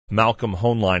Malcolm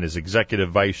Hoenlein is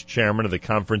Executive Vice Chairman of the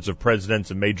Conference of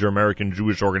Presidents of Major American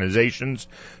Jewish Organizations.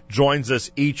 Joins us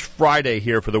each Friday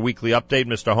here for the weekly update.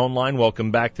 Mr. Hoenlein,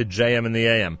 welcome back to JM and the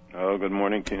AM. Oh, good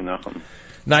morning to you, Nachum.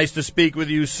 Nice to speak with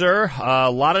you, sir. A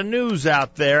lot of news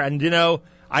out there, and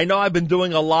I know I've been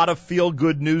doing a lot of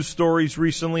feel-good news stories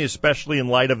recently, especially in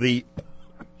light of the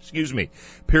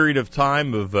period of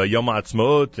time of Yom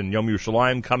Ha'atzmaut and Yom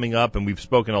Yerushalayim coming up, and we've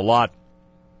spoken a lot,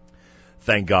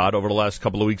 thank God, over the last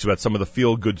couple of weeks about some of the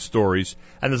feel-good stories.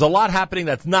 And there's a lot happening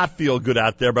that's not feel-good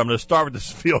out there, but I'm going to start with this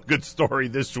feel-good story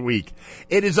this week.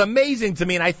 It is amazing to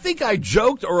me, and I think I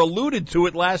joked or alluded to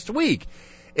it last week.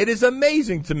 It is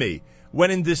amazing to me when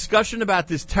in discussion about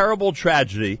this terrible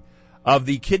tragedy of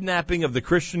the kidnapping of the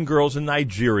Christian girls in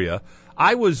Nigeria,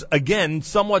 I was, again,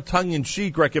 somewhat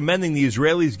tongue-in-cheek recommending the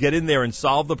Israelis get in there and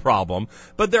solve the problem,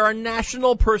 but there are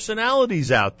national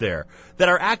personalities out there that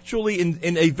are actually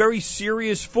in a very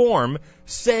serious form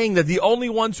saying that the only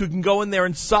ones who can go in there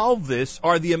and solve this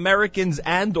are the Americans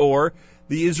and or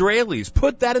the Israelis.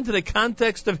 Put that into the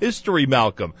context of history,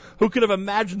 Malcolm. Who could have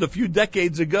imagined a few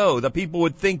decades ago that people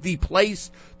would think the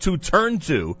place to turn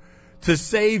to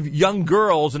save young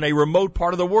girls in a remote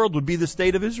part of the world would be the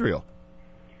state of Israel?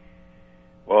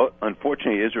 Well,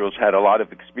 unfortunately, Israel's had a lot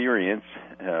of experience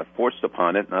forced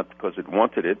upon it, not because it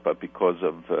wanted it, but because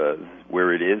of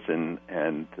where it is and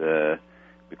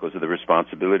because of the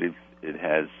responsibility it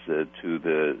has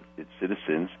to its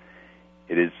citizens.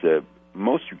 It is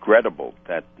most regrettable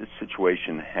that this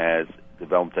situation has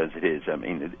developed as it is. I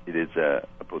mean, it is a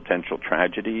potential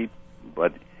tragedy,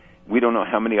 but we don't know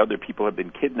how many other people have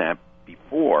been kidnapped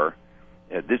before.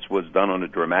 This was done on a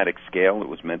dramatic scale. It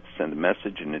was meant to send a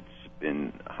message, and it's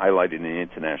been highlighted in the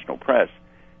international press,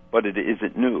 but it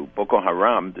isn't new. Boko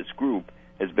Haram, this group,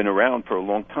 has been around for a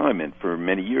long time, and for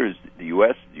many years the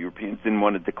U.S., the Europeans didn't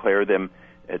want to declare them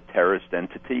a terrorist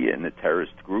entity and a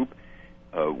terrorist group.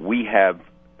 We have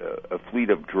a fleet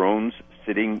of drones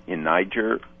sitting in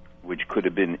Niger, which could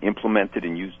have been implemented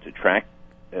and used to track,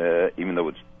 even though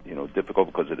it's difficult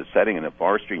because of the setting and the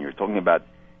forestry, and you're talking about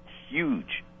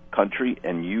huge country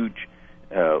and huge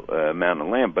amount of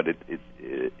land, but it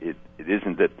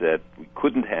isn't that we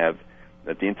couldn't have,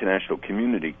 that the international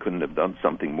community couldn't have done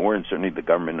something more, and certainly the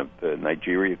government of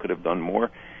Nigeria could have done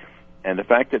more. And the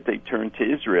fact that they turned to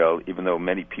Israel, even though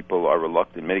many people are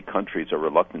reluctant, many countries are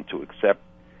reluctant to accept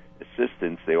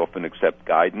assistance, they often accept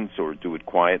guidance or do it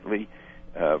quietly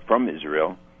from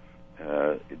Israel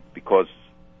because,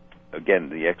 again,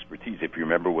 the expertise. If you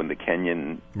remember when the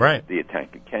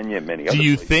attack in Kenya, many other Do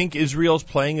you places. think Israel's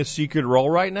playing a secret role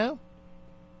right now?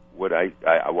 I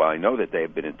know that they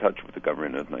have been in touch with the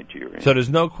government of Nigeria. So there's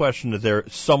no question that they're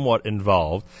somewhat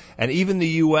involved. And even the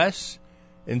U.S.,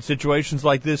 in situations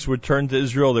like this, would turn to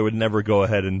Israel. They would never go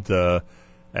ahead and turn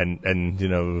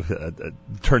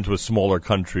to a smaller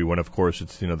country when, of course,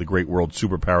 it's the great world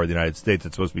superpower of the United States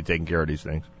that's supposed to be taking care of these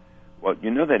things. Well,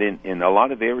 you know that in a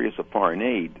lot of areas of foreign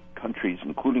aid, countries,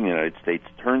 including the United States,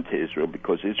 turn to Israel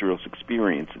because Israel's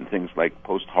experience in things like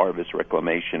post-harvest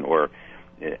reclamation or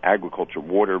agriculture,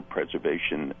 water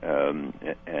preservation,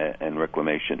 and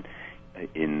reclamation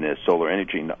in solar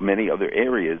energy and many other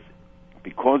areas,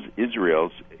 because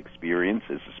Israel's experience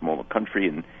as a smaller country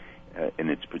and in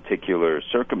its particular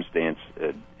circumstance,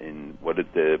 in what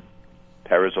did the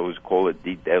Paris always call it,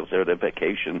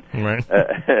 desertification, right.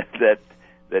 that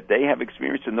they have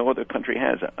experience that no other country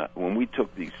has. When we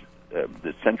took the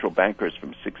central bankers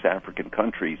from 6 African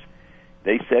countries,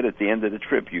 they said at the end of the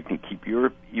trip, you can keep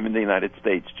Europe, even the United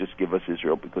States, just give us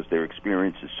Israel, because their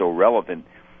experience is so relevant,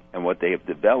 and what they have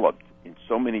developed in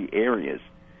so many areas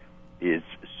is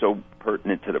so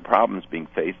pertinent to the problems being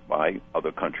faced by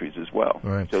other countries as well.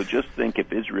 Right. So just think,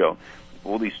 if Israel,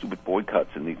 all these stupid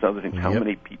boycotts and these other things, how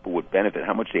many people would benefit,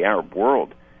 how much the Arab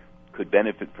world could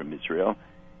benefit from Israel.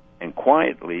 And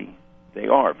quietly, they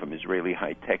are, from Israeli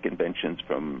high-tech inventions,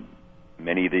 from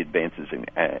many of the advances in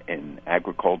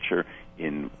agriculture,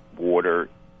 in water,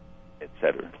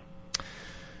 etc.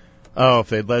 Oh, if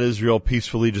they'd let Israel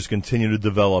peacefully just continue to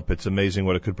develop, it's amazing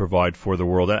what it could provide for the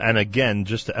world. And again,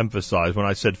 just to emphasize, when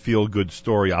I said feel-good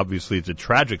story, obviously it's a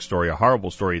tragic story, a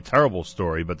horrible story, a terrible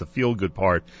story, but the feel-good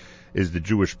part is the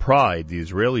Jewish pride, the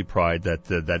Israeli pride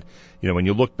that when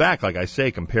you look back, like I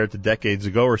say, compared to decades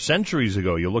ago or centuries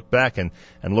ago, you look back and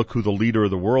look who the leader of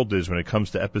the world is when it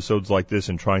comes to episodes like this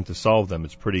and trying to solve them.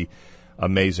 It's pretty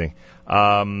amazing.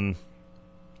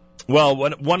 Well,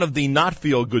 one of the not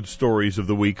feel-good stories of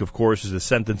the week, of course, is the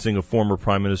sentencing of former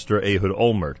Prime Minister Ehud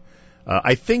Olmert.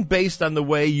 I think based on the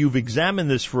way you've examined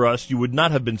this for us, you would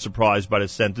not have been surprised by the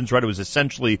sentence, right? It was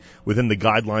essentially within the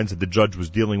guidelines that the judge was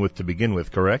dealing with to begin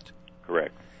with, correct?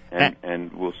 Correct.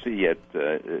 And we'll see.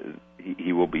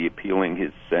 He will be appealing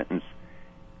his sentence,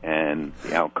 and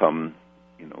the outcome,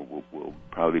 will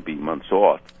probably be months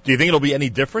off. Do you think it'll be any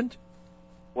different?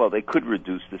 Well, they could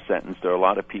reduce the sentence. There are a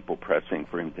lot of people pressing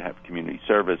for him to have community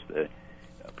service.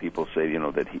 People say,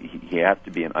 that he has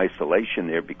to be in isolation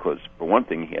there because, for one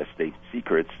thing, he has state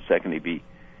secrets. Second, he'd be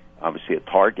obviously a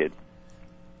target.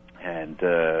 And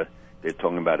they're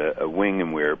talking about a wing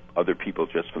and where other people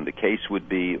just from the case would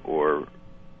be, or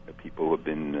people who have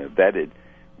been vetted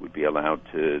would be allowed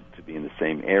to be in the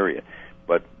same area.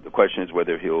 But the question is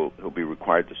whether he'll be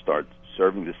required to start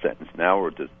serving the sentence now,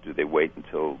 or do they wait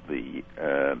until the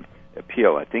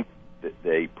appeal? I think that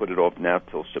they put it off now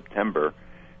till September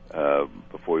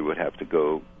before he would have to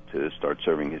go to start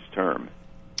serving his term.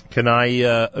 Can I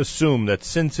assume that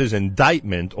since his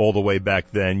indictment all the way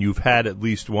back then, you've had at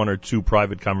least one or two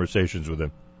private conversations with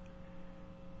him?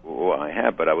 Well, I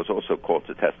have, but I was also called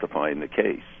to testify in the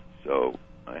case, so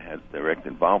I had direct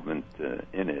involvement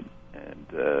in it,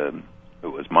 and it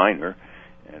was minor,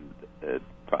 and it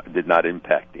did not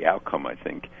impact the outcome, I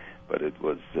think, but it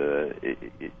was,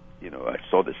 I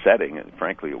saw the setting, and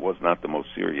frankly, it was not the most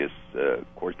serious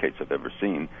court case I've ever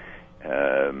seen.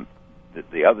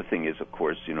 The other thing is, of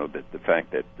course, that the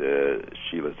fact that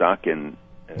Sheila Zakin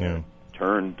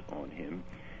turned on him,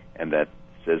 and that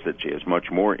says that she has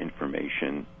much more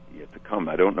information yet to come.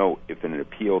 I don't know if in an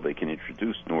appeal they can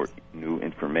introduce new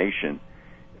information,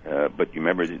 but you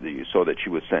remember that you saw that she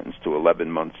was sentenced to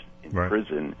 11 months in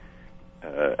prison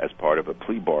as part of a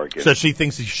plea bargain. So she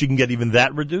thinks she can get even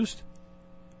that reduced?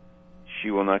 She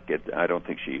will not get. I don't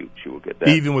think she will get that.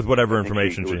 Even with whatever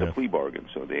information she has. It was a plea bargain,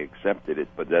 so they accepted it,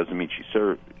 but it doesn't mean she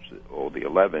served all the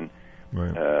 11.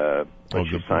 Right. But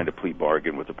she signed a plea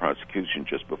bargain with the prosecution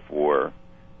just before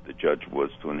the judge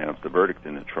was to announce the verdict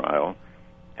in the trial,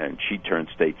 and she turned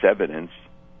state's evidence,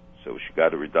 so she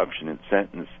got a reduction in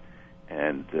sentence,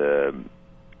 and the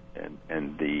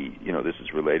this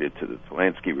is related to the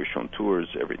Polanski, Rishon Tours,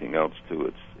 everything else too.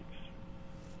 It's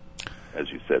as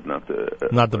you said, not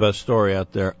the best story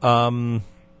out there. And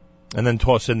then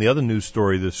toss in the other news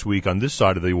story this week on this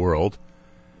side of the world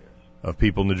of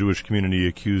people in the Jewish community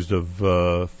accused of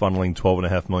funneling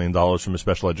 $12.5 million from a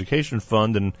special education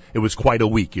fund, and it was quite a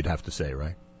week, you'd have to say,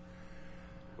 right?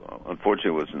 Well,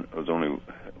 unfortunately, it was only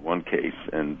one case,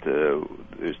 and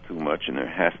there's too much, and there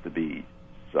has to be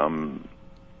some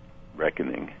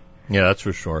reckoning. Yeah, that's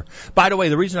for sure. By the way,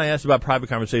 the reason I asked about private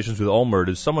conversations with Olmert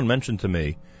is someone mentioned to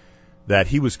me that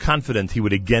he was confident he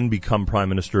would again become Prime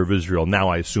Minister of Israel. Now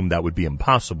I assume that would be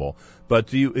impossible. But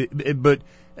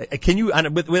can you,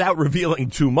 without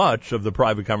revealing too much of the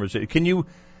private conversation, can you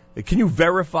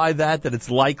verify that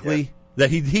it's likely that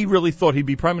he really thought he'd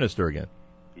be Prime Minister again?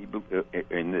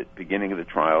 In the beginning of the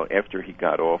trial, after he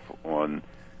got off on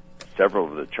several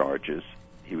of the charges,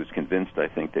 he was convinced, I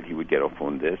think, that he would get off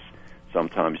on this.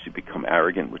 Sometimes you become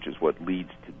arrogant, which is what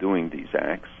leads to doing these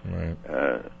acts.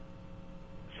 Right.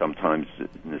 Sometimes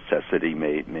necessity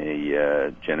may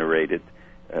generate it,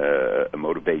 a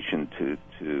motivation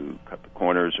to cut the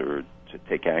corners or to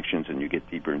take actions, and you get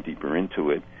deeper and deeper into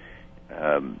it.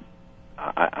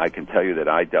 I can tell you that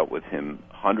I dealt with him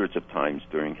hundreds of times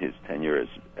during his tenure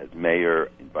as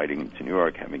mayor, inviting him to New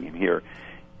York, having him here,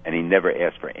 and he never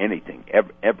asked for anything,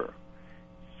 ever.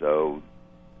 So,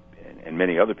 and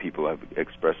many other people have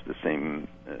expressed the same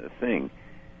thing.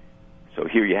 So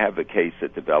here you have a case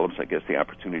that develops. I guess the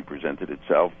opportunity presented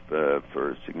itself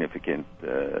for significant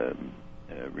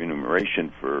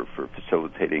remuneration for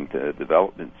facilitating the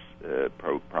development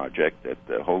project at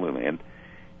the Holy Land,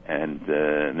 and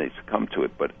they succumbed to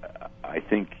it. But I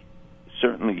think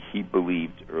certainly he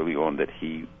believed early on that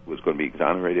he was going to be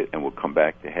exonerated and will come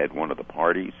back to head one of the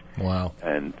parties. Wow.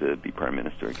 And be Prime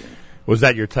Minister again. Was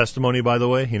that your testimony, by the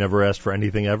way? He never asked for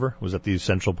anything ever? Was that the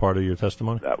essential part of your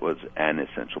testimony? That was an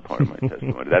essential part of my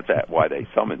testimony. That's why they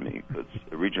summoned me, because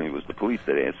originally it was the police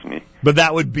that asked me. But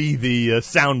that would be the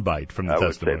soundbite from the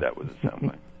testimony. I would say that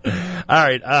was a soundbite. All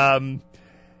right.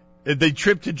 The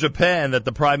trip to Japan that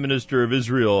the Prime Minister of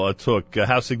Israel took,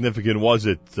 how significant was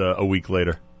it a week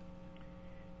later?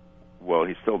 Well,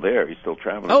 he's still there. He's still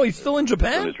traveling. Oh, he's still in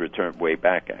Japan? On his return, way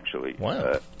back, actually.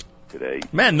 Wow. Today.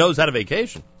 Man knows how to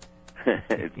vacation.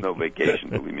 It's no vacation,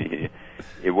 believe me.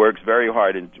 It works very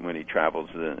hard when he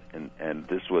travels, and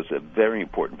this was a very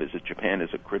important visit. Japan is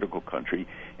a critical country,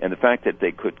 and the fact that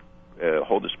they could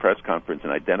hold this press conference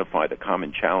and identify the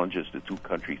common challenges the two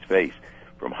countries face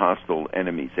from hostile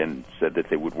enemies, and said that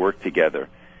they would work together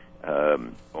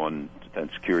on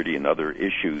defense security and other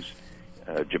issues.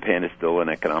 Japan is still an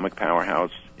economic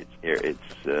powerhouse. Its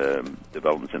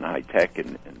developments in high tech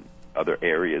and other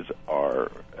areas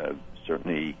are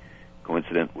certainly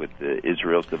coincident with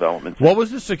Israel's developments. What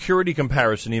was the security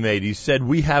comparison he made? He said,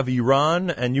 we have Iran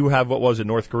and you have, what was it,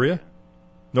 North Korea?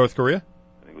 North Korea?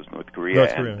 I think it was North Korea.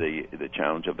 And the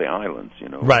challenge of the islands,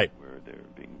 right, where they're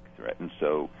being threatened.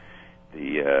 So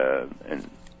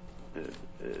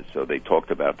so they talked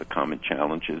about the common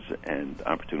challenges and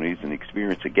opportunities and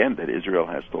experience, again, that Israel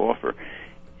has to offer.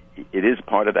 It is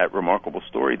part of that remarkable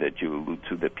story that you allude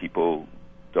to that people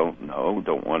don't know,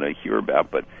 don't want to hear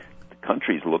about, but the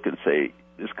countries look and say,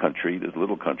 this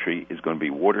little country, is going to be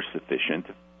water sufficient,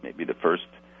 maybe the first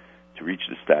to reach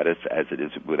the status as it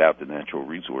is without the natural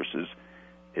resources.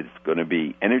 It's going to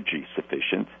be energy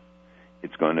sufficient.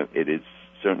 It is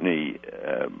certainly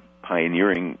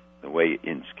pioneering the way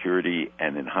in security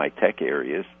and in high-tech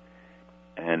areas,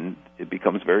 and it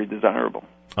becomes very desirable.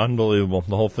 Unbelievable.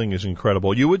 The whole thing is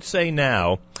incredible. You would say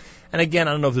now, and again,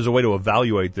 I don't know if there's a way to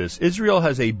evaluate this, Israel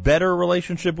has a better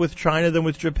relationship with China than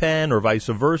with Japan, or vice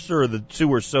versa, or the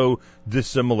two are so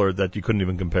dissimilar that you couldn't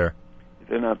even compare?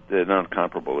 They're not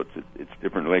comparable. It's a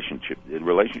different relationship. The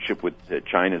relationship with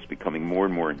China is becoming more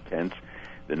and more intense.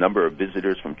 The number of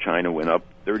visitors from China went up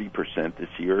 30% this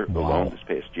year, alone this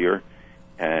past year.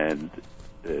 And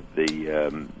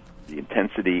the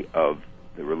intensity of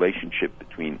the relationship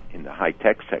in the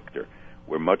high-tech sector,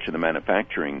 where much of the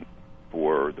manufacturing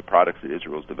for the products that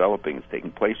Israel is developing is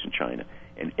taking place in China.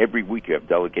 And every week you have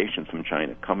delegations from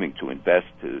China coming to invest,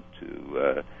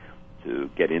 to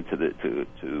get into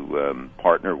to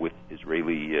partner with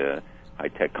Israeli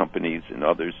high-tech companies and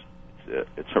others.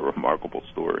 It's a remarkable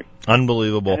story.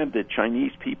 Unbelievable. And the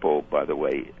Chinese people, by the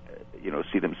way,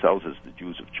 see themselves as the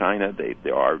Jews of China.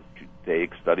 There are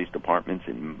Judaic studies departments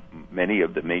in many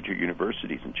of the major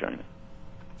universities in China.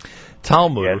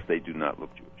 Talmud. Yes, they do not look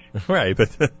Jewish. Right,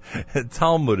 but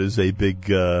Talmud is a big...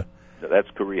 No, that's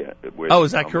Korea.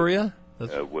 Is that Korea?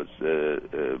 Was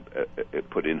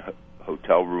put in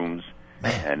hotel rooms,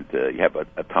 and you have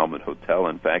a Talmud hotel,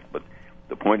 in fact, but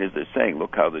the point is they're saying,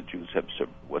 look how the Jews have,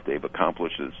 what they've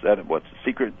accomplished is that. What's the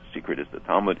secret? The secret is the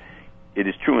Talmud. It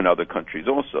is true in other countries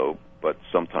also, but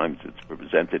sometimes it's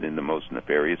presented in the most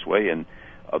nefarious way and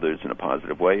others in a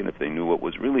positive way. And if they knew what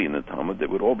was really in the Talmud, they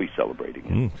would all be celebrating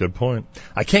it. Good point.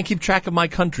 I can't keep track of my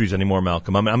countries anymore,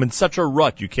 Malcolm. I'm in such a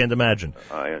rut, you can't imagine.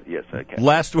 Yes, I can.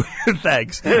 Last week,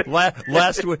 thanks.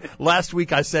 Last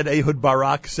week I said Ehud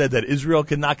Barak said that Israel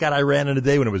can knock out Iran in a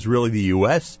day when it was really the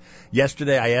U.S.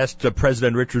 Yesterday I asked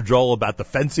President Richard Joel about the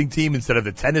fencing team instead of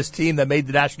the tennis team that made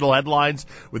the national headlines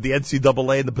with the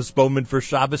NCAA and the postponement for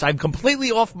Shabbos. I'm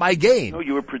completely off my game. No,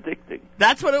 you were predicting.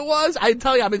 That's what it was. I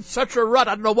tell you, I'm in such a rut.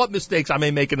 I don't know what mistakes I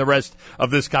may make in the rest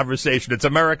of this conversation. It's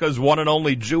America's one and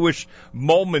only Jewish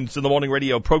Moments in the Morning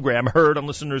radio program, heard on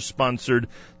listeners-sponsored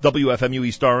WFMU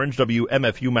East Orange,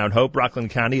 WMFU Mount Hope,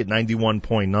 Rockland County at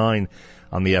 91.9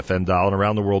 on the FM dial, and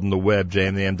around the world on the web,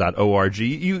 jmam.org.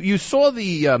 You saw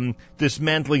the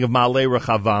dismantling of Ma'aleh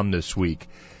Rechavam this week.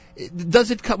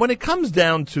 When it comes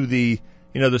down to the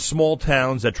small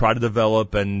towns that try to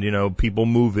develop and, people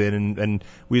move in and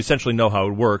we essentially know how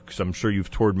it works. I'm sure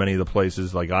you've toured many of the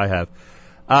places like I have.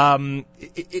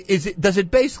 Does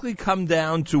it basically come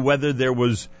down to whether there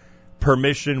was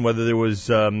permission, whether there was,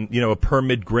 a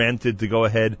permit granted to go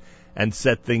ahead and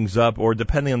set things up, or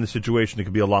depending on the situation, it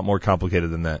could be a lot more complicated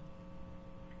than that?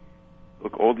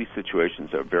 Look, all these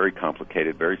situations are very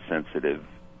complicated, very sensitive,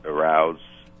 arouse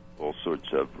all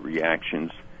sorts of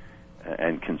reactions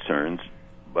and concerns.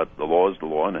 But the law is the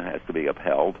law, and it has to be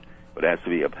upheld. But it has to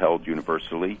be upheld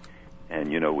universally. And,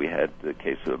 we had the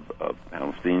case of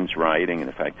Palestinians rioting. And,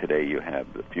 in fact, today you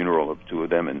have the funeral of two of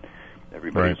them, and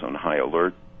everybody's on high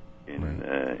alert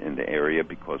in the area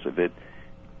because of it.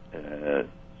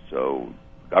 So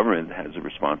government has a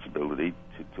responsibility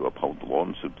to uphold the law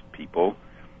and suit the people.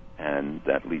 And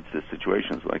that leads to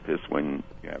situations like this when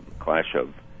you have a clash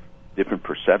of different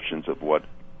perceptions of what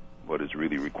is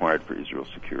really required for Israel's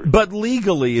security. But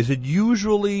legally, is it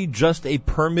usually just a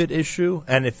permit issue?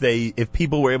 And if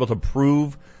people were able to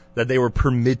prove that they were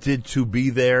permitted to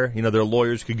be there, their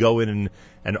lawyers could go in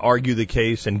and argue the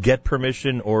case and get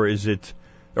permission, or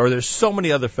there's so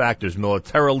many other factors,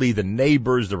 militarily, the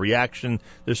neighbors, the reaction.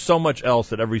 There's so much else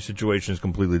that every situation is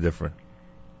completely different.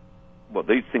 Well,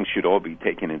 these things should all be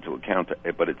taken into account,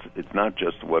 but it's not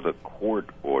just what a court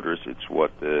orders. It's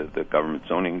what the government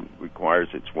zoning requires.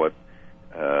 It's what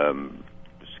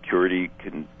security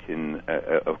can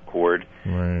accord.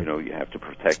 Right. You have to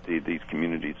protect these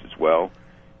communities as well.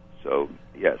 So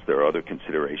yes, there are other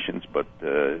considerations, but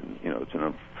it's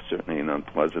certainly an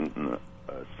unpleasant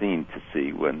scene to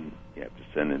see when you have to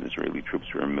send in Israeli troops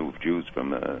to remove Jews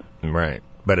from right.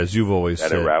 But as you've always that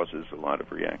said, arouses a lot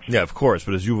of reaction. Yeah, of course.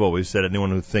 But as you've always said,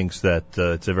 anyone who thinks that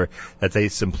that's a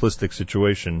simplistic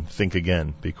situation, think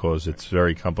again, because it's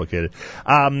very complicated.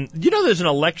 There's an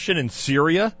election in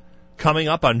Syria coming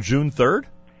up on June 3rd?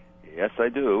 Yes, I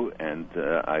do, and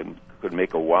I could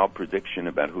make a wild prediction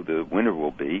about who the winner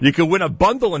will be. You could win a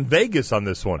bundle in Vegas on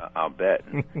this one. I'll bet.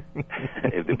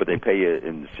 But they pay you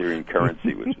in the Syrian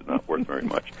currency, which is not worth very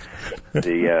much.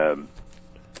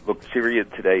 Look, Syria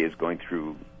today is going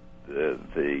through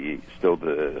the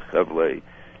chevle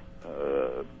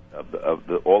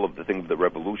of all of the things of the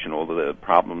revolution, all of the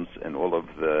problems and all of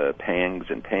the pangs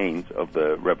and pains of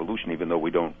the revolution. Even though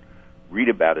we don't read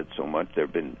about it so much, there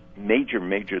have been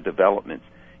major developments.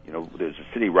 There's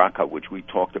a city, Raqqa, which we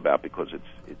talked about because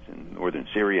it's in northern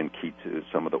Syria and key to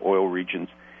some of the oil regions,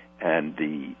 and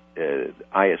the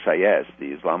ISIS,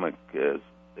 the Islamic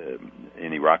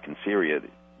in Iraq and Syria,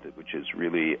 which is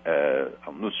really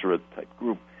al-Nusra type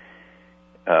group,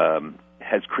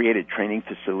 has created training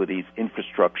facilities,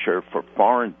 infrastructure for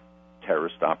foreign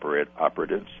terrorist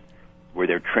operatives, where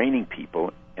they're training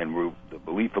people. And the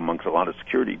belief amongst a lot of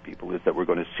security people is that we're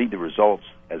going to see the results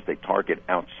as they target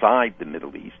outside the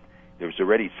Middle East. There's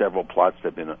already several plots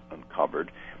that have been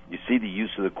uncovered. You see the use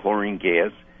of the chlorine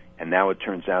gas, and now it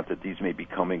turns out that these may be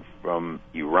coming from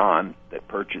Iran, that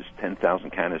purchased 10,000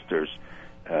 canisters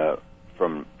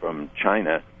from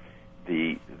China.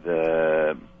 The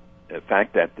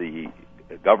fact that the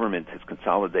government has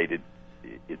consolidated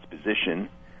its position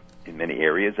in many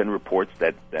areas, and reports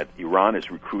that Iran is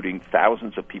recruiting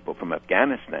thousands of people from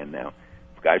Afghanistan now,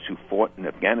 guys who fought in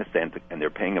Afghanistan, and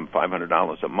they're paying them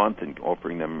 $500 a month and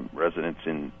offering them residence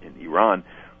in Iran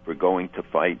for going to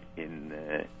fight in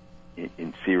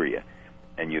Syria.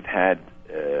 And you've had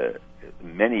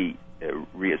many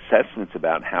reassessments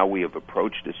about how we have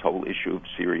approached this whole issue of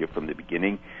Syria from the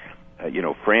beginning.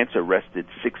 France arrested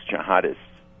 6 jihadists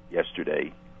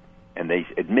yesterday, and they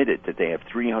admitted that they have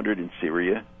 300 in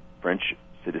Syria, French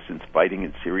citizens fighting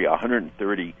in Syria,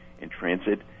 130 in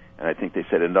transit, and I think they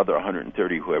said another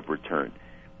 130 who have returned.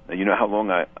 Now, you know how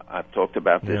long I've talked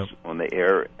about this on the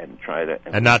air and try to...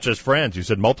 And not just France. You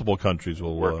said multiple countries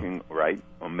will... Working, right,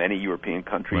 on many European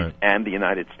countries and the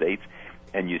United States.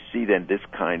 And you see then this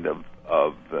kind of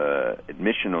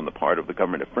admission on the part of the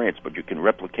government of France, but you can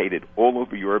replicate it all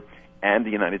over Europe and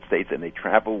the United States, and they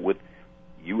travel with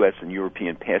U.S. and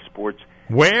European passports.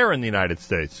 Where in the United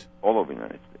States? All over the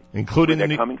United States. Including where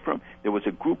they're coming from. There was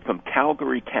a group from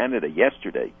Calgary, Canada,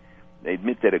 yesterday. They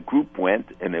admit that a group went,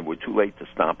 and they were too late to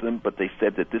stop them, but they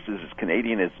said that this is as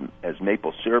Canadian as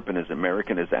maple syrup and as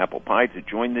American as apple pie to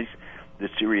join the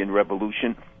Syrian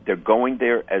revolution. They're going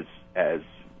there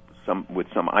with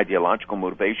some ideological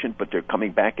motivation, but they're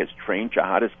coming back as trained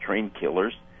jihadists, trained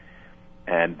killers.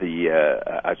 And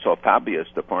I saw Fabius,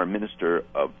 the foreign minister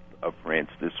of France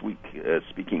this week,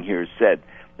 speaking here, said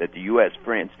that the U.S.,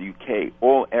 France, the U.K.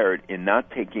 all erred in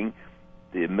not taking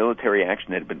the military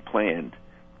action that had been planned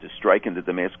to strike in the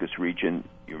Damascus region.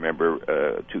 You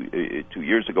remember 2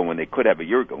 years ago when they could have, a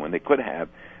year ago when they could have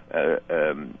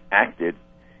acted,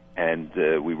 and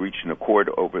we reached an accord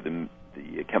over the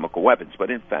chemical weapons. But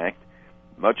in fact,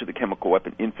 much of the chemical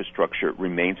weapon infrastructure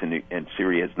remains and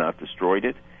Syria has not destroyed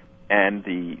it, and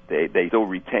they still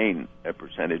retain a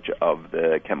percentage of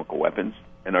the chemical weapons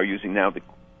and are using now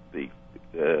the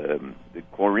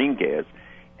chlorine gas.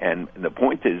 And the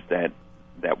point is that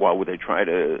while we try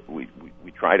to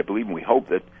believe and we hope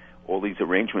that all these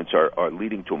arrangements are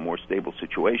leading to a more stable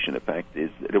situation, the fact is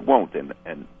that it won't.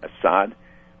 And Assad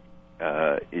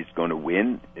is going to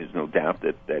win. There's no doubt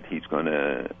that he's going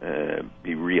to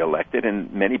be reelected,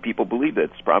 and many people believe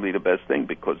that's probably the best thing,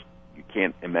 because you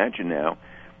can't imagine now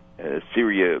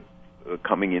Syria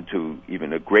coming into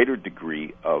even a greater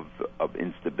degree of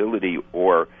instability,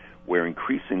 or where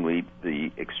increasingly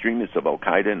the extremists of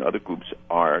Al-Qaeda and other groups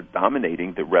are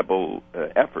dominating the rebel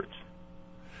efforts.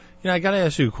 I got to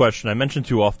ask you a question. I mentioned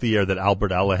to you off the air that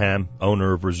Albert Alaham,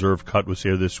 owner of Reserve Cut, was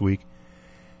here this week.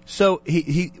 So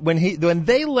when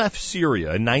they left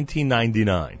Syria in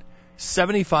 1999,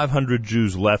 7,500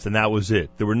 Jews left, and that was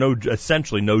it. There were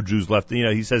essentially no Jews left.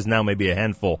 He says now maybe a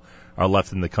handful are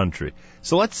left in the country.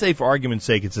 So let's say, for argument's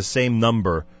sake, it's the same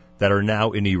number that are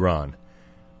now in Iran.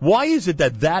 Why is it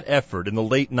that effort in the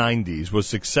late 90s was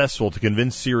successful to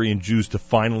convince Syrian Jews to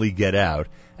finally get out,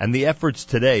 and the efforts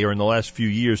today, or in the last few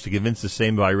years, to convince the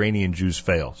same Iranian Jews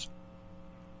fails?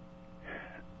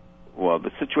 Well,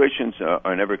 the situations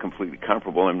are never completely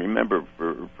comparable. And remember,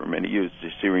 for many years,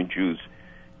 the Syrian Jews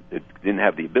didn't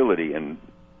have the ability, and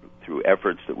through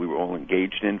efforts that we were all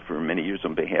engaged in for many years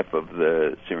on behalf of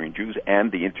the Syrian Jews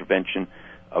and the intervention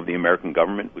of the American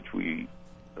government, which we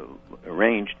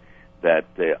arranged, that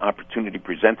the opportunity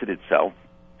presented itself,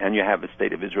 and you have a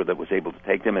state of Israel that was able to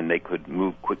take them, and they could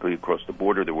move quickly across the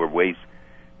border. There were ways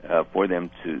for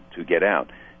them to get out.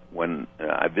 When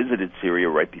I visited Syria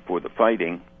right before the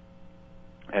fighting,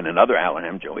 and another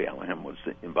Allahem, Joey Allahem, was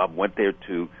involved, went there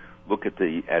to look at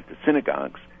the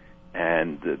synagogues,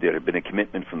 and there had been a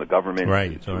commitment from the government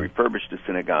to refurbish the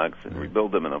synagogues and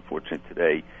rebuild them, and unfortunately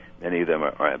today many of them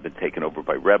have been taken over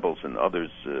by rebels and others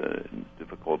in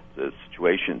difficult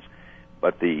situations.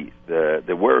 But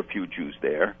there were a few Jews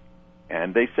there,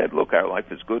 and they said, look, our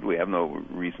life is good, we have no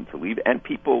reason to leave, and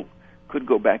people could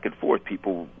go back and forth.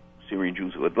 People, Syrian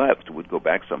Jews who had left, would go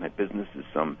back. Some had businesses,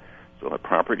 some still had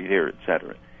property there,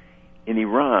 etc. In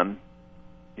Iran,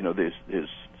 there's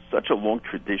such a long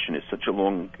tradition, there's such a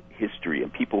long history,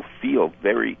 and people feel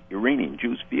very Iranian.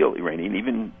 Jews feel Iranian.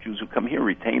 Even Jews who come here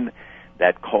retain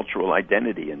that cultural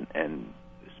identity and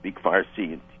speak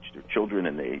Farsi and teach their children,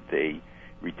 and they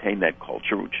retain that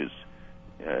culture, which is,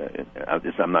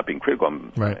 I'm not being critical.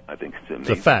 I think it's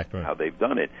amazing a fact, how they've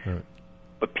done it. Right.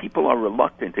 But people are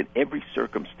reluctant in every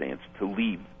circumstance to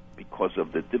leave because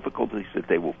of the difficulties that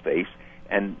they will face,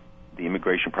 and the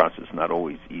immigration process is not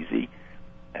always easy.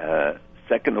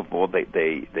 Second of all,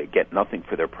 they get nothing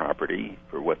for their property,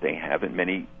 for what they have, and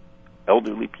many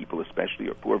elderly people especially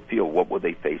or poor feel, what will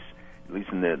they face, at least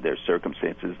in their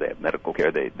circumstances. They have medical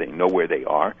care, they know where they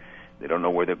are, they don't know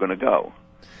where they're going to go,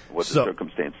 what the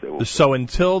circumstance they will. So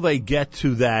until they get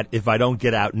to that if I don't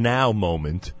get out now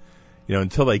moment,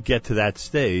 until they get to that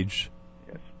stage,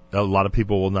 yes, a lot of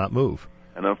people will not move.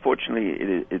 And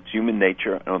unfortunately, it's human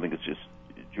nature. I don't think it's just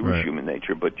Jewish human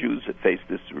nature, but Jews have faced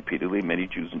this repeatedly. Many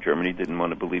Jews in Germany didn't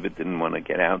want to believe it, didn't want to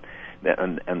get out.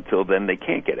 Until then, they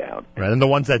can't get out. Right, and the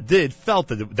ones that did felt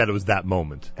that it was that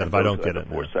moment, that if I don't get it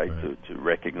now. Foresight to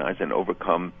recognize and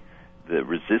overcome the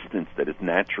resistance that is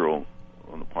natural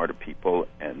on the part of people,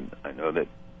 and I know that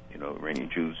Iranian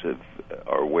Jews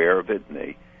are aware of it, and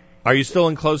they. Are you still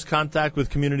in close contact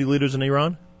with community leaders in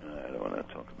Iran? I don't want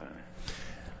to talk about it.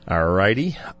 All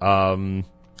righty.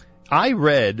 I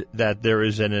read that there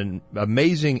is an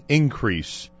amazing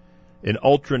increase in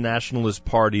ultra-nationalist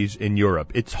parties in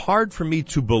Europe. It's hard for me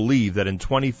to believe that in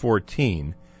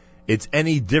 2014 it's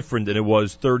any different than it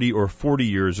was 30 or 40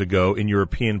 years ago in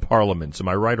European parliaments. Am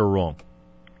I right or wrong?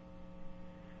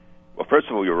 Well, first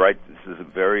of all, you're right. This is a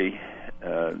very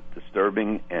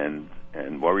disturbing and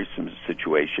worrisome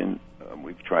situation.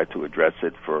 We've tried to address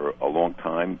it for a long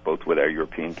time, both with our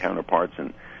European counterparts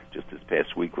and just this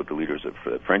past week with the leaders of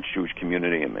the French Jewish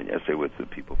community, and yesterday with the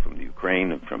people from the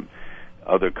Ukraine and from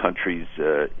other countries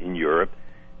in Europe,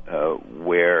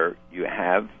 where you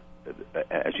have,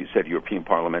 as you said, European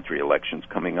parliamentary elections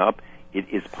coming up. It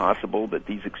is possible that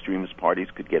these extremist parties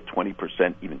could get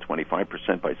 20%, even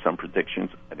 25% by some predictions.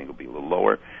 I think it'll be a little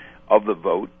lower of the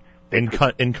vote. In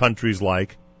countries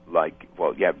like,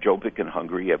 well, you have Jobbik in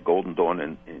Hungary, you have Golden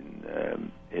Dawn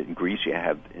in Greece, you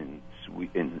have in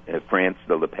France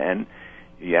the Le Pen,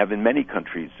 you have in many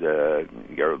countries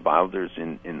Geert Wilders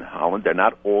in Holland. They're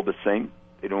not all the same.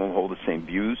 They don't hold the same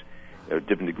views. There are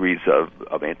different degrees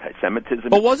of anti-Semitism.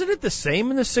 But wasn't it the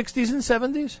same in the 60s and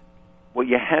 70s? Well,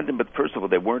 you had them, but first of all,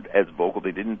 they weren't as vocal.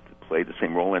 They didn't play the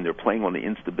same role, and they're playing on the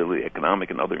instability, economic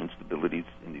and other instabilities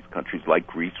in these countries like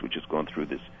Greece, which has gone through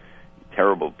this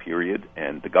terrible period.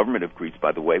 And the government of Greece,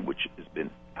 by the way, which has been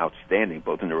outstanding,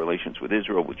 both in their relations with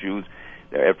Israel, with Jews,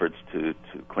 their efforts to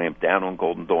clamp down on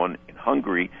Golden Dawn. In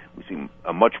Hungary, we see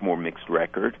a much more mixed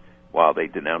record. While they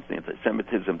denounce the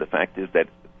anti-Semitism, the fact is that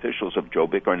officials of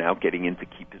Jobbik are now getting into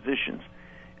key positions.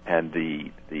 And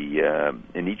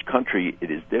in each country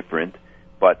it is different,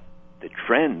 but the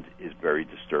trend is very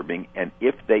disturbing. And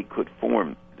if they could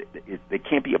form, they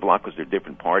can't be a bloc because they're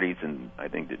different parties, and I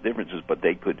think the differences, but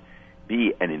they could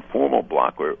be an informal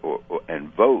bloc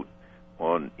and vote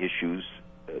on issues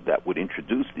that would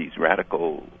introduce these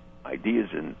radical ideas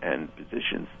and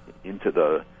positions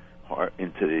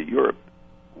into Europe.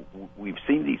 We've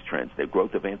seen these trends, the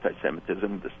growth of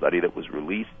anti-Semitism, the study that was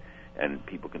released, and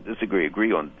people can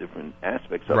agree on different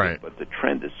aspects of it, but the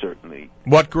trend is certainly...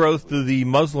 What growth do the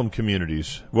Muslim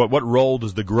communities, what role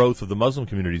does the growth of the Muslim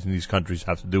communities in these countries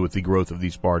have to do with the growth of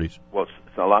these parties? Well,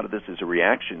 so a lot of this is a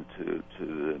reaction to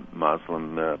the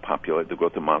Muslim the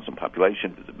growth of Muslim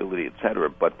population, visibility, etc.,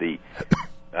 but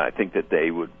I think that they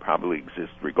would probably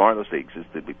exist regardless. They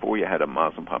existed before you had a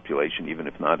Muslim population, even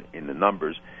if not in the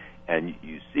numbers. And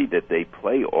you see that they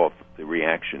play off the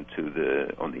reaction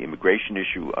on the immigration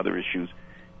issue, other issues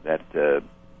that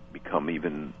become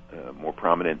even more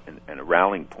prominent and a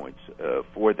rallying points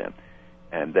for them.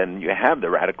 And then you have the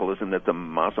radicalism that the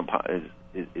Muslim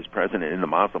is present in the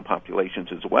Muslim populations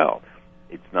as well.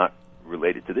 It's not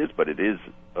related to this, but it is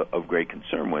of great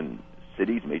concern when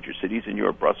major cities in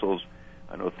Europe, Brussels,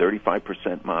 I know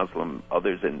 35% Muslim,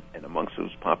 others, and amongst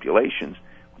those populations,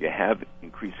 you have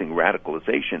increasing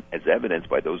radicalization as evidenced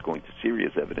by those going to Syria,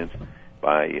 as evidenced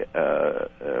by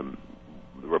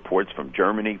reports from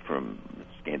Germany, from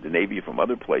Scandinavia, from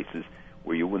other places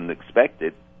where you wouldn't expect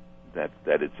it, that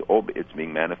it's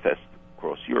being manifest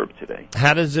across Europe today.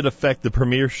 How does it affect the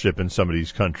premiership in some of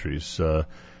these countries?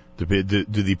 Do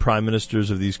the prime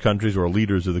ministers of these countries or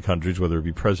leaders of the countries, whether it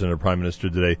be president or prime minister,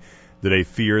 do they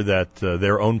fear that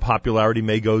their own popularity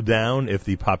may go down if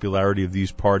the popularity of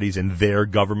these parties and their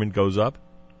government goes up?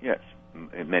 Yes.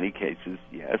 In many cases,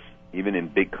 yes. Even in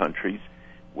big countries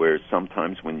where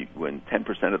sometimes when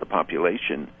 10% of the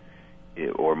population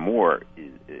or more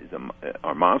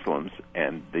are Muslims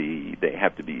and they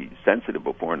have to be sensitive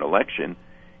before an election,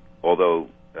 although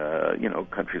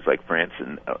countries like France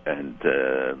and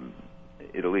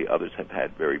Italy, others have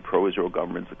had very pro-Israel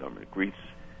governments. The government of Greece,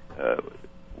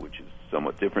 which is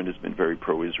somewhat different, has been very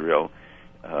pro-Israel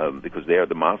because they are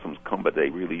the Muslims come, but they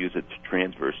really use it to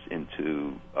transverse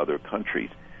into other countries.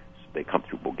 So they come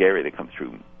through Bulgaria, they come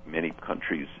through many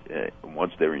countries.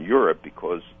 Once they're in Europe,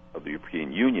 because of the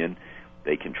European Union,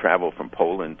 they can travel from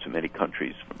Poland to many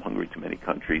countries, from Hungary to many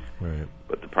countries. Right.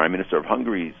 But the Prime Minister of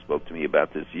Hungary spoke to me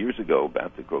about this years ago,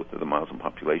 about the growth of the Muslim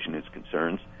population, his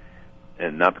concerns,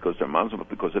 and not because they're Muslim, but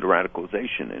because of the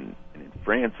radicalization. And in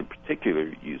France, in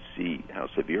particular, you see how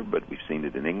severe, but we've seen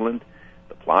it in England,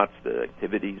 the plots, the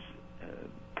activities.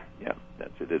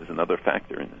 That's it. It is another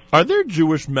factor in this. Are there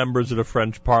Jewish members of the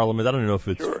French Parliament? I don't know if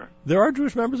it's... Sure. There are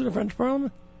Jewish members of the French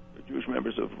Parliament? Jewish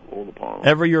members of all the parliaments.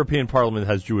 Every European parliament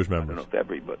has Jewish members. I don't know if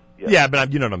every, but yeah,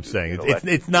 but you know what I'm saying.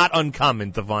 It's not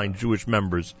uncommon to find Jewish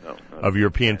members of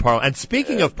European parliament. And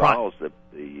speaking of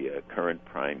the current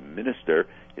prime minister,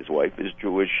 his wife is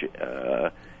Jewish.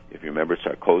 If you remember,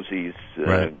 Sarkozy's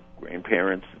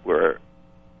grandparents were.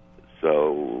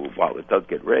 So while it does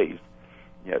get raised,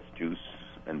 yes, Jews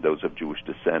and those of Jewish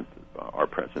descent are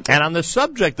present. And on the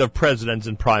subject of presidents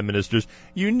and prime ministers,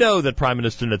 you know that Prime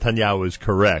Minister Netanyahu is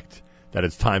correct that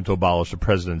it's time to abolish the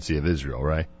presidency of Israel,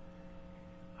 right?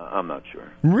 I'm not sure.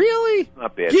 Really? It's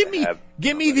not bad.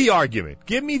 Give me the argument.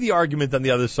 Give me the argument on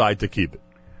the other side to keep it.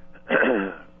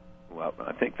 Well,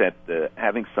 I think that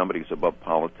having somebody who's above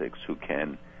politics who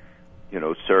can,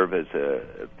 serve as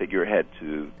a figurehead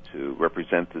to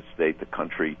represent the state, the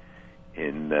country,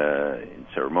 in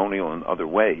ceremonial and other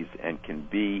ways, and can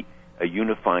be a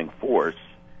unifying force.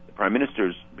 The prime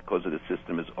ministers, because of the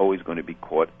system, is always going to be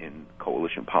caught in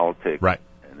coalition politics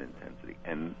and intensity.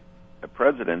 And a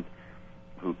president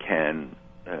who can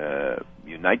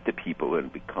unite the people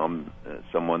and become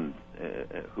someone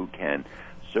who can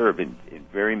serve in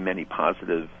very many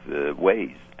positive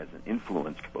ways as an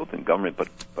influence, both in government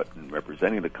but in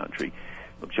representing the country.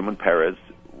 Look, Shimon Peres,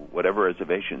 whatever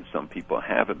reservations some people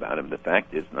have about him, the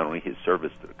fact is not only his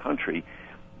service to the country,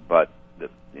 but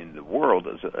in the world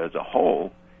as a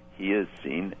whole, he is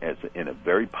seen as in a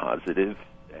very positive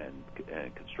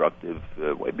and constructive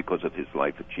way because of his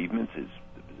life achievements, his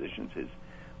positions,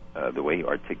 the way he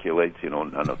articulates,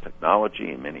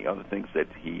 nanotechnology and many other things that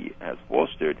he has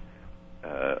fostered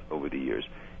over the years.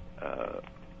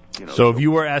 So if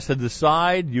you were asked to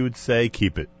decide, you would say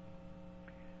keep it.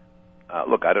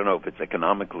 Look, I don't know if it's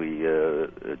economically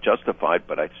justified,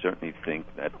 but I certainly think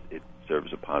that it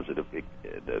serves a positive.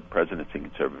 The presidency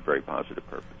can serve a very positive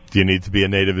purpose. Do you need to be a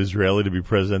native Israeli to be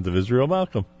president of Israel,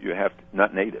 Malcolm? You have to,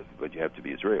 not native, but you have to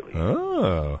be Israeli.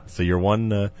 Oh, so you're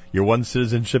one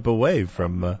citizenship away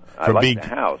from I like being the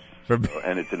house.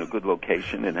 And it's in a good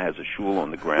location and has a shul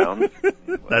on the ground.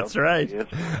 That's right.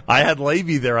 I had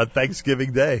Levi there on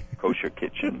Thanksgiving Day. Kosher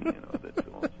kitchen, that's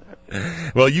all.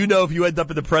 Well, if you end up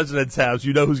in the president's house,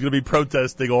 you know who's going to be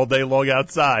protesting all day long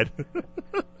outside.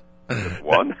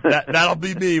 One? That'll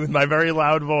be me with my very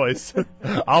loud voice.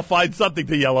 I'll find something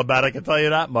to yell about, I can tell you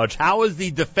that much. How is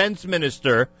the defense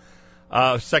minister,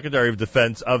 Secretary of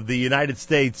Defense of the United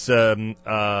States,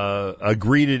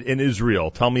 greeted in Israel?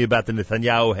 Tell me about the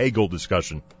Netanyahu-Hagel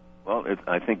discussion. Well,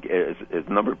 I think as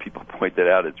a number of people pointed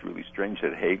out, it's really strange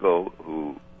that Hagel,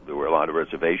 who there were a lot of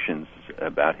reservations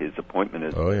about his appointment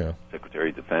as Secretary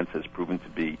of Defense, has proven to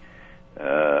be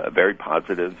very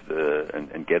positive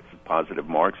and gets positive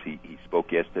marks. He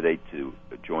spoke yesterday to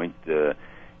a joint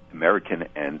American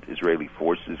and Israeli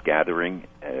forces gathering,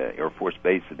 Air Force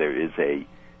Base. There is a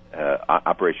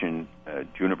Operation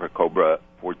Juniper Cobra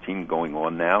 14 going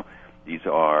on now. These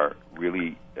are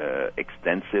really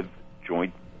extensive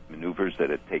joint maneuvers that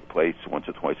take place once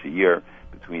or twice a year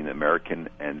between American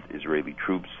and Israeli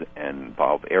troops and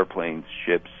involve airplanes,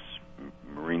 ships,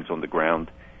 Marines on the ground,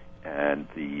 and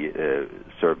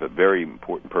serve a very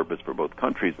important purpose for both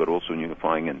countries, but also in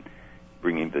unifying and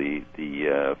bringing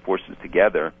the forces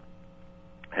together.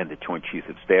 And the Joint Chiefs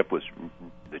of Staff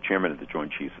the chairman of the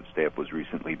Joint Chiefs of Staff was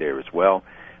recently there as well.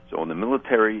 So on the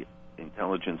military,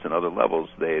 intelligence, and other levels,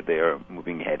 they are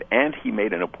moving ahead. And he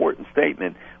made an important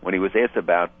statement when he was asked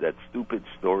about that stupid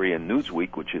story in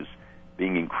Newsweek, which is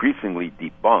being increasingly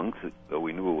debunked, though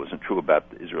we knew it wasn't true about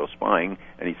Israel spying.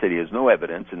 And he said he has no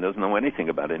evidence and doesn't know anything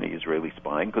about any Israeli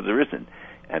spying because there isn't.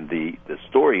 And the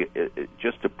story,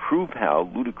 just to prove how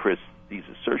ludicrous these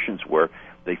assertions were,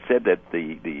 they said that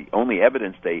the only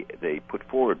evidence they put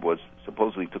forward was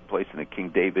supposedly took place in a King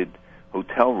David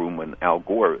hotel room when Al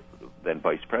Gore, then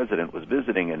vice president, was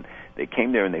visiting, and they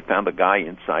came there and they found a guy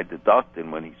inside the duct,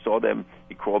 and when he saw them,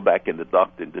 he crawled back in the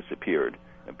duct and disappeared,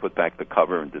 and put back the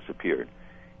cover and disappeared.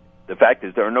 The fact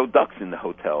is there are no ducts in the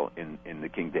hotel in the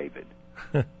King David.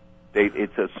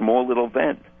 It's a small little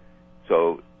vent.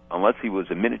 So unless he was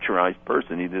a miniaturized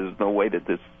person, there's no way that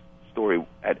this story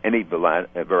had any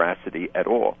veracity at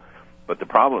all. But the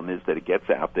problem is that it gets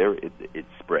out there, it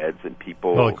spreads, and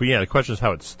people... Well, yeah, the question is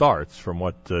how it starts, from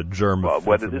what germ of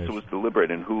whether this was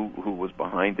deliberate and who was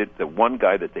behind it. The one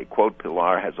guy that they quote,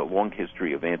 Pilar, has a long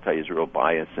history of anti-Israel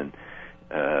bias, and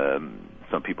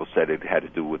some people said it had to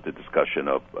do with the discussion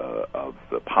of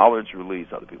Pollard's release.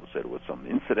 Other people said it was some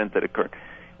incident that occurred.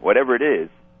 Whatever it is,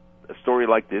 a story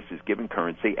like this is given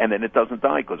currency, and then it doesn't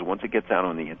die, because once it gets out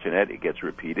on the Internet, it gets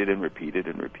repeated and repeated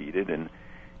and repeated, and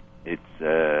it's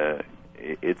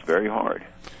very hard.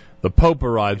 The Pope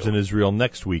arrives in Israel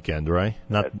next weekend, right?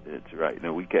 That's right. In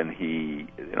a weekend,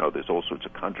 there's all sorts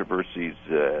of controversies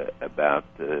about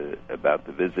the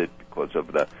visit because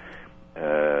of the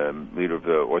leader of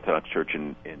the Orthodox Church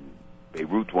in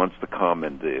Beirut wants to come,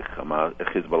 and the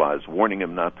Hezbollah is warning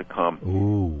him not to come.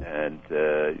 Ooh. And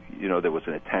there was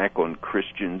an attack on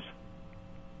Christians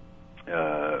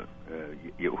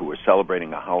who were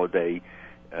celebrating a holiday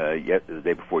the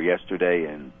day before yesterday,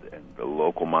 and the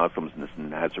local Muslims in this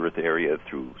Nazareth area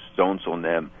threw stones on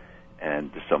them.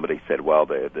 And somebody said, well,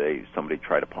 somebody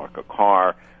tried to park a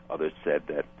car. Others said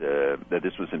that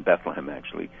this was in Bethlehem,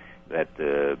 actually, that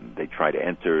they tried to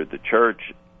enter the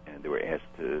church, and they were asked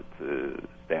to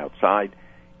stay outside,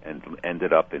 and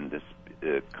ended up in this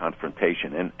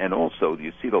confrontation. And also,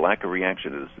 you see the lack of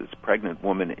reaction to this pregnant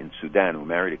woman in Sudan who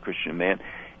married a Christian man,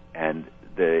 and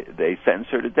they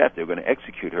sentenced her to death. They were going to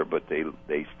execute her, but they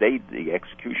stayed the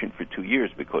execution for 2 years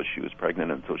because she was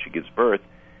pregnant until she gives birth,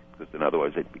 because then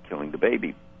otherwise they'd be killing the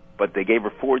baby. But they gave her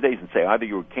 4 days and say either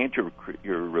you recant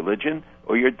your religion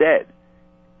or you're dead.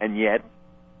 And yet,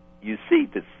 you see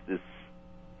this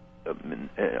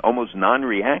almost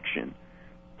non-reaction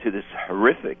to this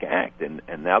horrific act, and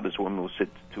now this woman will sit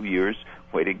 2 years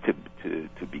waiting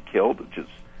to be killed, which is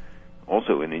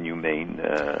also an inhumane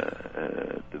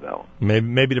development.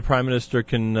 Maybe the Prime Minister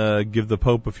can give the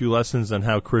Pope a few lessons on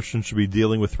how Christians should be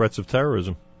dealing with threats of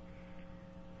terrorism.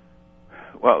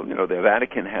 Well, the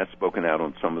Vatican has spoken out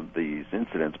on some of these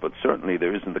incidents, but certainly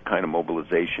there isn't the kind of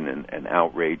mobilization and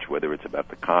outrage, whether it's about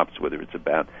the Copts, whether it's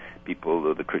about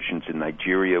people, the Christians in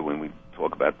Nigeria, when we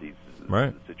talk about the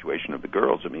situation of the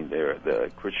girls. I mean,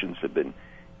 the Christians have been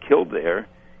killed there,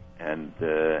 and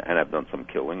have done some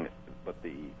killing, but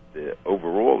the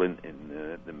overall in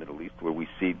the Middle East, where we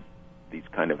see these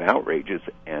kind of outrages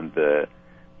and the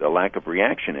lack of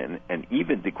reaction and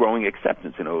even the growing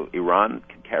acceptance. Iran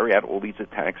can carry out all these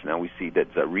attacks. Now we see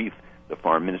that Zarif, the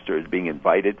foreign minister, is being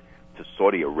invited to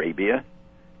Saudi Arabia,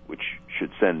 which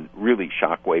should send really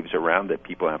shockwaves around, that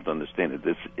people have to understand that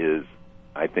this is,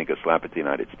 I think, a slap at the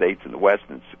United States and the West,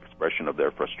 and it's an expression of their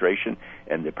frustration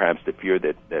and perhaps the fear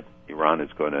that Iran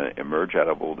is going to emerge out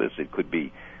of all this. It could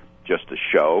be just a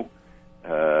show,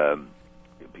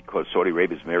 because Saudi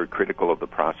Arabia is very critical of the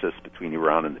process between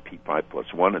Iran and the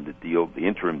P5+1 and the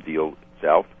interim deal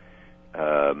itself.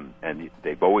 And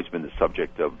they've always been the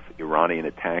subject of Iranian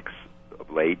attacks of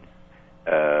late,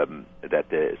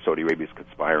 that Saudi Arabia is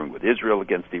conspiring with Israel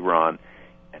against Iran,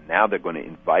 and now they're going to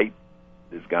invite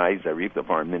this guy, Zarif, the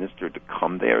foreign minister, to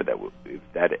come there. If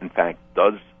that, in fact,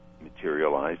 does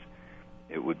materialize,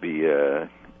 it would be a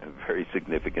very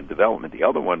significant development. The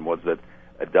other one was that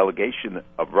a delegation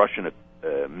of Russian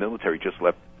military just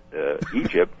left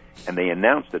Egypt, and they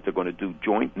announced that they're going to do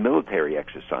joint military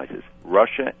exercises,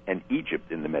 Russia and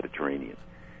Egypt, in the Mediterranean.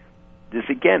 This,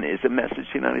 again, is a message to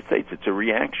the United States. It's a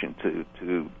reaction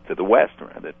to the West,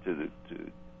 rather,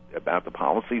 about the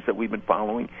policies that we've been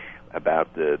following.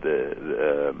 about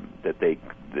that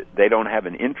they don't have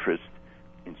an interest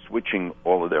in switching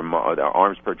all of their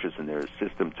arms purchase and their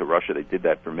system to Russia. They did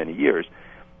that for many years.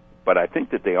 But I think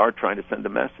that they are trying to send a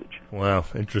message. Wow,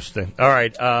 interesting. All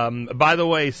right. By the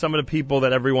way, some of the people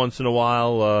that every once in a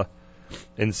while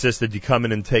insist that you come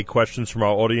in and take questions from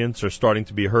our audience are starting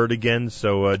to be heard again.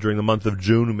 So during the month of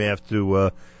June, we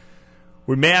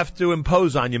may have to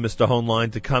impose on you, Mr.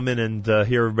 Hoenlein, to come in and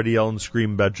hear everybody yell and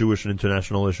scream about Jewish and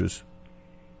international issues.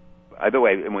 Either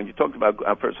way, and when you talked about,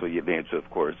 first of all, you have the answer, of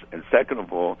course, and second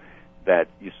of all, that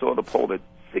you saw the poll that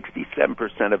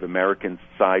 67% of Americans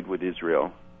side with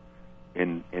Israel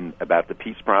in about the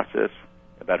peace process,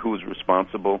 about who is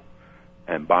responsible,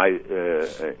 and buy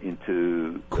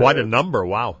into quite a number.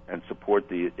 Wow! And support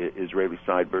the Israeli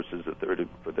side versus a third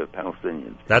for the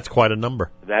Palestinians. That's quite a number.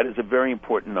 That is a very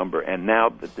important number. And now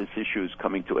that this issue is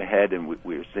coming to a head, and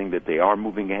we're seeing that they are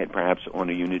moving ahead, perhaps on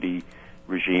a unity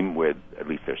regime, where at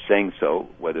least they're saying so.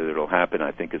 Whether it'll happen,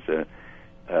 I think, is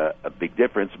a big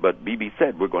difference. But Bibi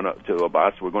said, to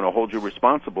Abbas, we're going to hold you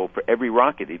responsible for every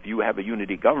rocket. If you have a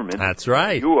unity government, that's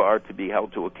right, you are to be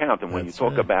held to account. And when you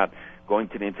talk about going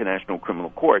to the International Criminal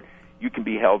Court, you can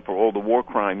be held for all the war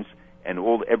crimes and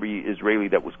every Israeli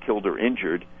that was killed or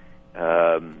injured.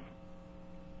 And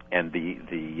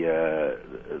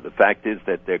the fact is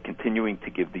that they're continuing to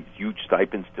give these huge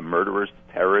stipends to murderers,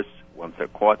 to terrorists, once they're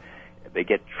caught. They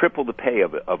get triple the pay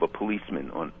of a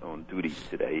policeman on duty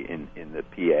today in the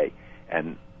PA.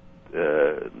 And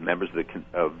members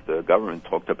of the government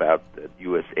talked about that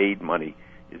U.S. aid money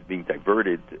is being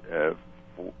diverted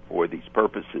for these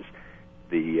purposes.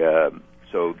 They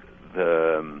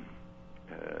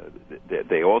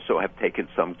also have taken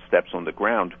some steps on the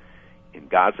ground in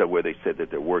Gaza, where they said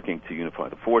that they're working to unify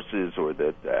the forces, or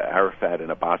that Arafat and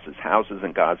Abbas's houses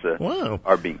in Gaza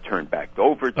are being turned back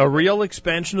over. A real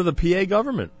expansion of the PA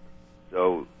government.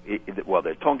 So,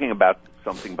 they're talking about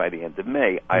something by the end of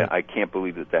May. I can't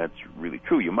believe that that's really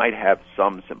true. You might have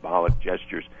some symbolic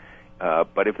gestures,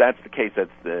 but if that's the case,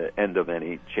 that's the end of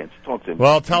any chance to talk to him.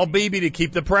 Well, tell Bibi to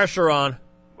keep the pressure on.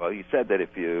 Well, he said that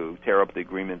if you tear up the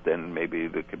agreement, then maybe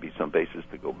there could be some basis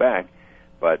to go back.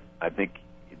 But I think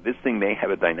this thing may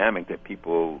have a dynamic that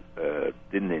people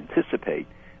didn't anticipate.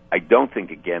 I don't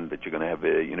think, again, that you're going to have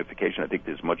a unification. I think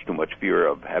there's much too much fear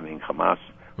of having Hamas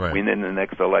win in the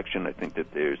next election. I think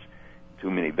that there's too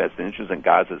many vested interests, and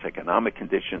Gaza's economic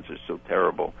conditions are so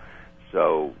terrible.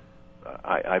 So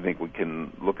I think we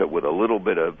can look at with a little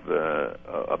bit of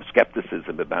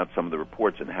skepticism about some of the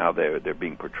reports and how they're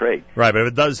being portrayed. Right, but if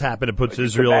it does happen, it puts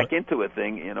Israel back into a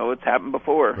thing. It's happened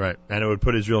before. Right, and it would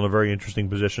put Israel in a very interesting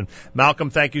position. Malcolm,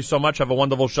 thank you so much. Have a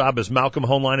wonderful Shabbos. Malcolm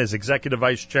Hoenlein is Executive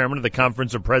Vice Chairman of the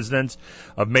Conference of Presidents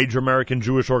of Major American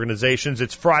Jewish Organizations.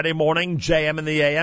 It's Friday morning, JM in the AM.